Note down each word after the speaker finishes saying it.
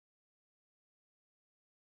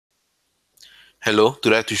Hello,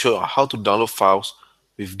 today I have to show how to download files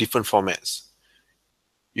with different formats.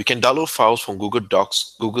 You can download files from Google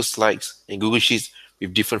Docs, Google Slides, and Google Sheets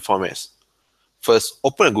with different formats. First,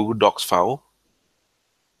 open a Google Docs file,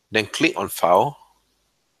 then click on File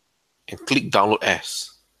and click Download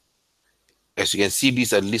As. As you can see,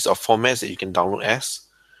 these are the list of formats that you can download as.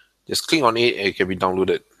 Just click on it and it can be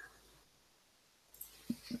downloaded.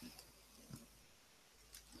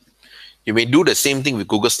 You may do the same thing with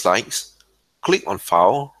Google Slides. Click on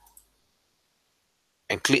File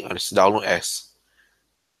and click on Download As.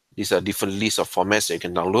 These are different lists of formats that you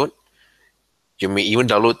can download. You may even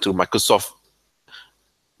download to Microsoft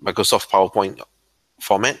PowerPoint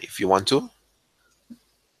format if you want to.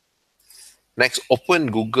 Next,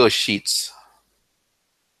 open Google Sheets.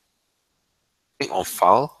 Click on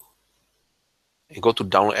File and go to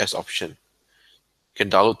Download As option. You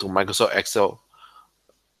can download to Microsoft Excel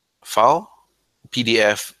file,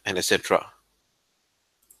 PDF, and etc.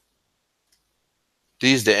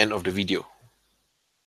 This is the end of the video.